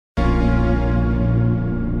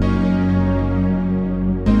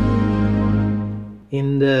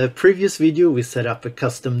In the previous video, we set up a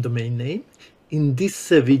custom domain name. In this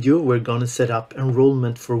video, we're going to set up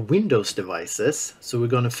enrollment for Windows devices. So we're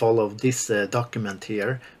going to follow this document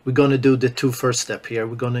here. We're going to do the first steps here.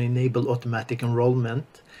 We're going to enable automatic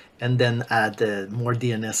enrollment and then add more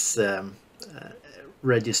DNS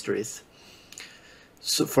registries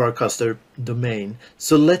for our custom domain.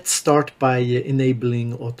 So let's start by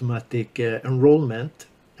enabling automatic enrollment,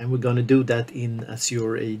 and we're going to do that in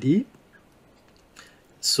Azure AD.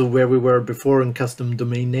 So where we were before in custom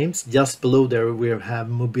domain names, just below there we have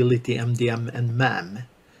mobility, MDM and MAM.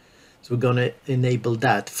 So we're going to enable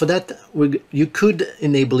that. For that, you could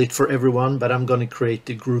enable it for everyone, but I'm going to create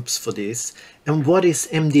the groups for this. And what is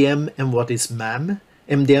MDM and what is MAM?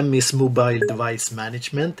 MDM is mobile device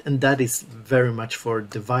management, and that is very much for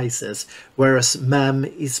devices, whereas MAM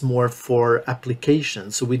is more for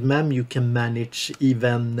applications. So with MAM you can manage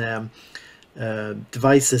even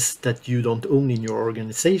devices that you don't own in your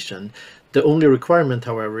organization. The only requirement,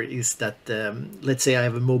 however, is that let's say I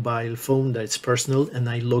have a mobile phone that's personal and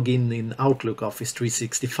I log in Outlook Office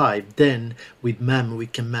 365. Then with MAM we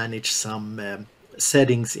can manage some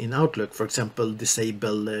settings in Outlook, for example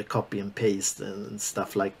disable copy and paste and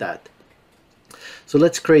stuff like that. So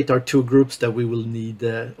let's create our two groups that we will need,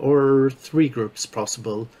 or three groups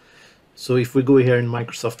possible. So if we go here in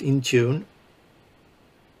Microsoft Intune,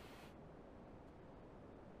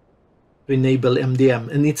 enable MDM,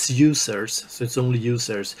 and it's users, so it's only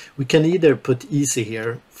users. We can either put easy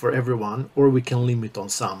here for everyone, or we can limit on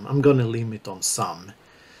some. I'm going to limit on some.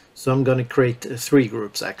 So I'm going to create three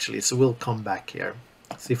groups actually, so we'll come back here.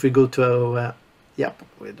 So if we go to, yep,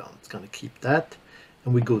 we're done. It's going to keep that.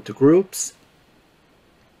 And we go to groups.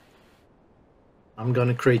 I'm going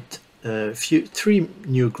to create three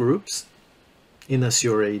new groups in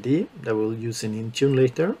Azure AD that we'll use in Intune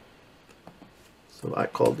later. So I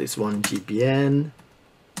call this one GBN,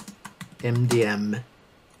 MDM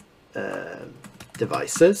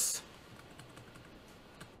devices.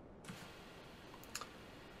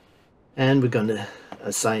 And we're going to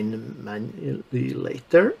assign manually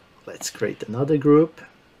later. Let's create another group.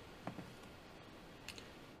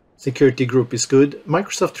 Security group is good.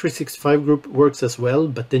 Microsoft 365 group works as well,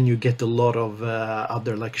 but then you get a lot of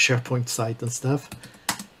other like SharePoint site and stuff.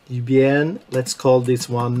 GBN, let's call this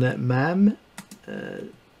one MAM.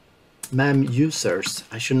 MAM users.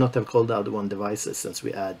 I should not have called the other one devices, since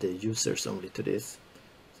we add the users only to this.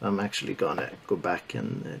 So I'm actually gonna go back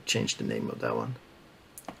and change the name of that one.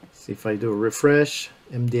 See if I do a refresh,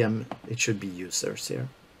 MDM, it should be users here.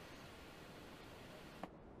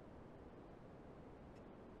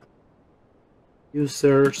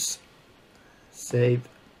 Users, save.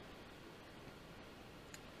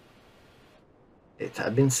 It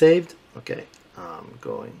had been saved. Okay, I'm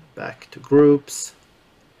going back to groups.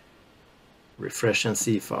 Refresh and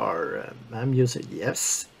see if our MAM user,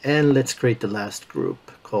 yes. And let's create the last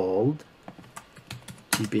group called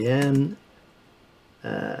GBN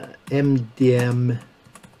MDM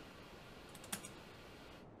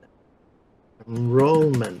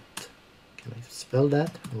enrollment. Can I spell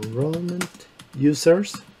that? Enrollment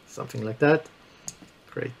users, something like that.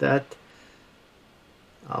 Create that.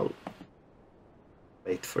 I'll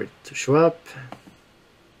wait for it to show up.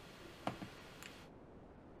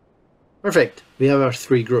 Perfect. We have our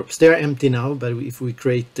three groups. They are empty now, but if we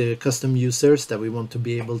create custom users that we want to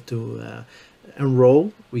be able to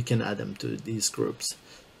enroll, we can add them to these groups.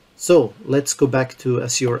 So let's go back to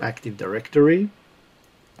Azure Active Directory,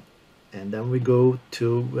 and then we go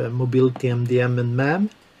to Mobility, MDM and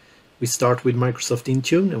MAM. We start with Microsoft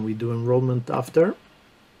Intune and we do enrollment after.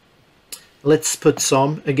 Let's put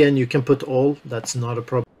some. Again, you can put all, that's not a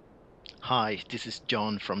problem. Hi, this is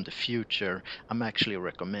John from the future. I'm actually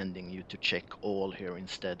recommending you to check all here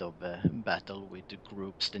instead of battle with the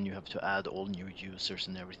groups. Then you have to add all new users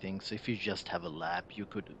and everything. So if you just have a lab, you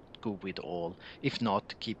could go with all. If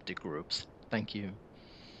not, keep the groups. Thank you.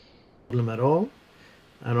 Problem at all.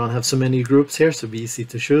 I don't have so many groups here, so it'll be easy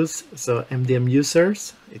to choose. So MDM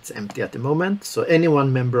users, it's empty at the moment. So any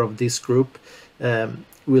one member of this group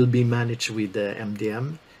will be managed with the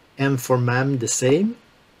MDM. And for MAM, the same.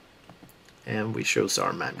 And we choose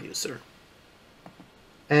our MAM user.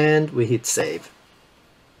 And we hit save.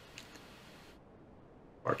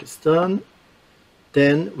 Part is done.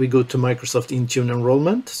 Then we go to Microsoft Intune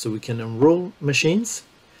enrollment, so we can enroll machines.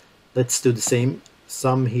 Let's do the same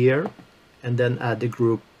sum here, and then add the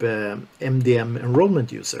group MDM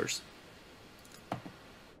enrollment users.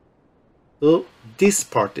 So this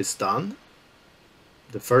part is done.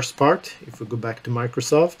 The first part, if we go back to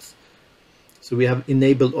Microsoft, so we have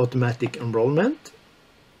enabled automatic enrollment.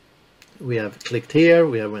 We have clicked here,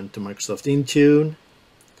 we have went to Microsoft Intune,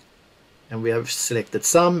 and we have selected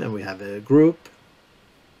some, and we have a group.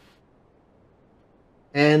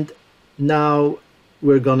 And now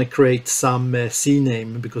we're going to create some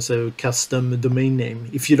Cname, because a custom domain name.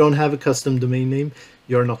 If you don't have a custom domain name,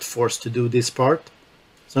 you're not forced to do this part.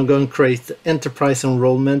 So I'm going to create enterprise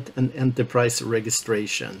enrollment and enterprise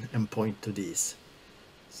registration and point to these.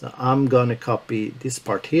 So I'm going to copy this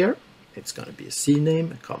part here. It's going to be a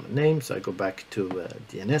Cname, a common name. So I go back to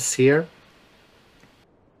DNS here.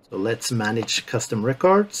 So let's manage custom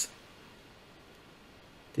records.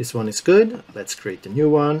 This one is good. Let's create a new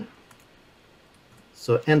one.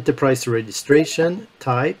 So enterprise registration,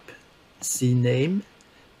 type, Cname,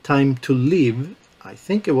 time to live. I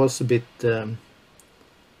think it was a bit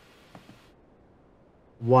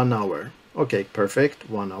 1 hour. Okay, perfect,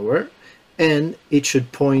 1 hour. And it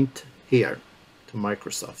should point here to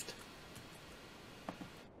Microsoft.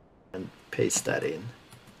 And paste that in.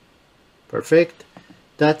 Perfect.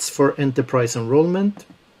 That's for enterprise enrollment.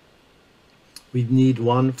 We need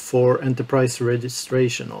one for enterprise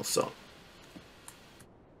registration also.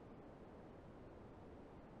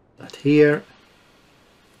 That here.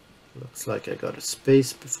 Looks like I got a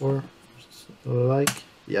space before. Like,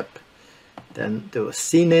 yep. Then do a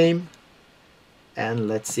Cname. And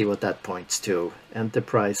let's see what that points to.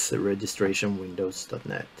 Enterprise registration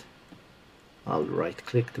windows.net. I'll right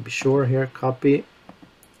click to be sure here, copy.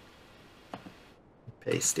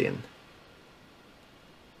 Paste in.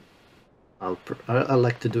 I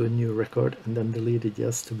like to do a new record and then delete it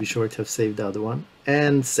just to be sure to have saved the other one.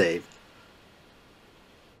 And save.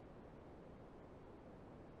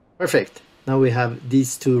 Perfect. Now we have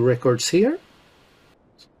these two records here.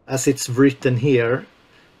 As it's written here,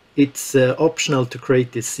 it's optional to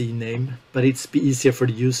create this Cname, but it's easier for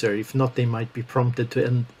the user. If not, they might be prompted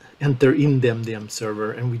to enter in the MDM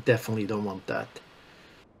server, and we definitely don't want that.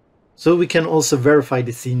 So we can also verify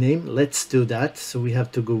the Cname. Let's do that. So we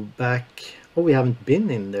have to go back. Oh, we haven't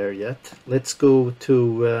been in there yet. Let's go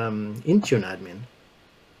to Intune admin.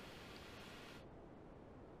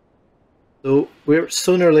 So we're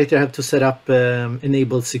sooner or later have to set up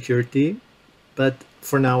enabled security, but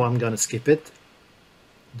for now I'm gonna skip it.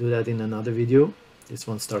 Do that in another video. This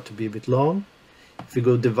one starts to be a bit long. If we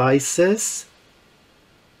go devices,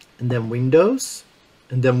 and then Windows,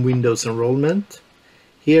 and then Windows enrollment,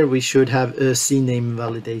 here we should have a Cname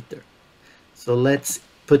validator. So let's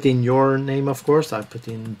put in your name, of course. I put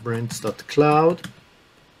in brents.cloud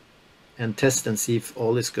and test and see if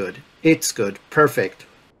all is good. It's good. Perfect.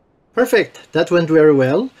 Perfect. That went very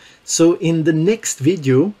well. So in the next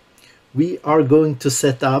video, we are going to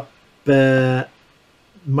set up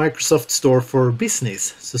Microsoft Store for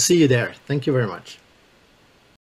Business. So see you there. Thank you very much.